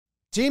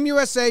Team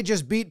USA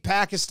just beat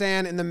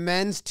Pakistan in the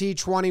men's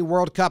T20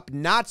 World Cup.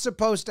 Not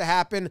supposed to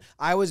happen.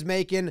 I was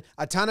making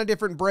a ton of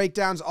different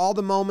breakdowns, all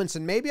the moments,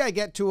 and maybe I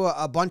get to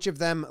a bunch of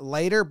them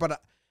later,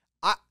 but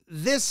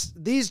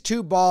these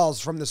two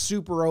balls from the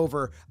super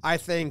over, I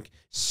think,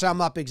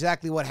 sum up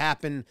exactly what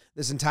happened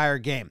this entire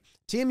game.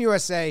 Team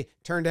USA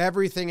turned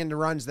everything into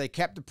runs. They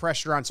kept the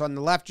pressure on. So on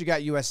the left, you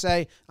got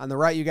USA. On the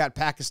right, you got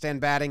Pakistan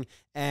batting.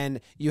 And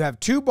you have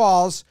two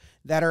balls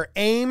that are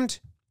aimed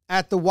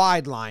at the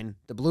wide line,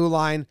 the blue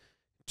line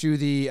to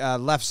the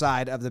left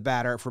side of the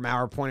batter from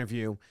our point of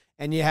view.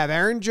 And you have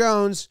Aaron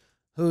Jones,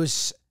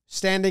 who's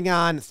standing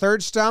on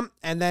third stump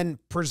and then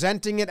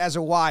presenting it as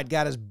a wide,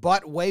 got his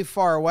butt way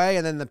far away.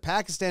 And then the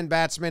Pakistan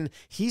batsman,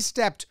 he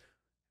stepped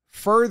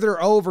further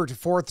over to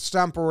fourth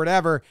stump or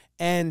whatever.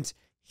 And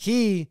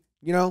he,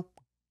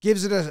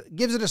 gives it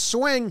a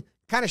swing,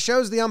 kind of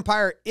shows the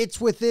umpire it's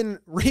within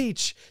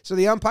reach. So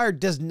the umpire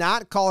does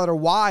not call it a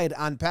wide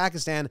on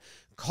Pakistan,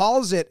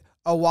 calls it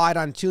a wide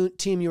on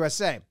Team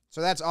USA.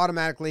 So that's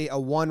automatically a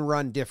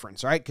one-run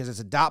difference, right? Because it's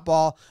a dot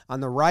ball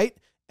on the right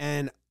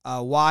and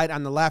a wide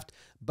on the left.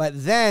 But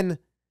then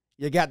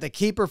you got the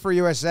keeper for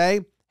USA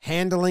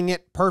handling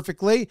it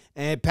perfectly,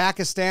 and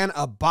Pakistan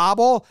a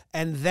bobble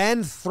and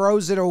then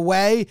throws it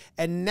away.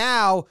 And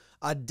now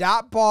a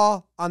dot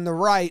ball on the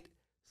right,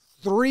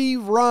 3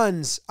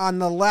 runs on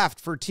the left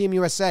for Team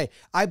USA.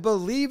 I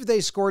believe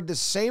they scored the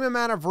same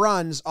amount of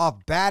runs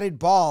off batted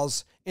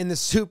balls in the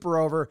super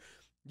over.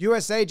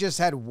 USA just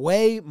had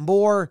way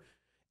more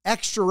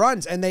extra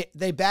runs, and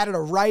they batted a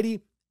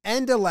righty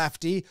and a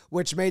lefty,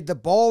 which made the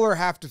bowler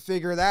have to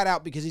figure that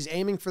out because he's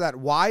aiming for that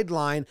wide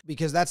line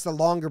because that's the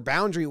longer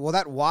boundary. Well,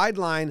 that wide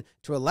line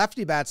to a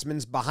lefty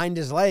batsman's behind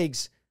his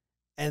legs,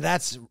 and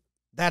that's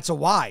a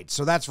wide.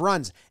 So that's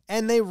runs.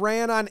 And they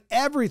ran on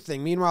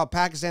everything. Meanwhile,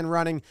 Pakistan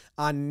running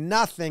on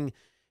nothing,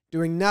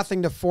 doing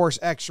nothing to force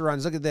extra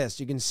runs. Look at this.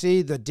 You can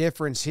see the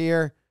difference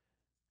here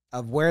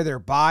of where their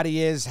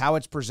body is, how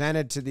it's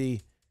presented to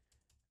the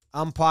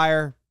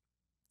umpire.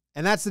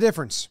 And that's the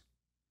difference.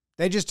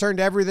 They just turned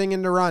everything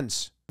into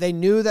runs. They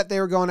knew that they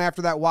were going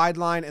after that wide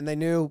line, and they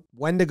knew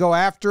when to go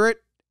after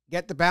it,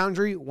 get the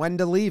boundary, when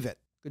to leave it.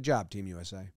 Good job, Team USA.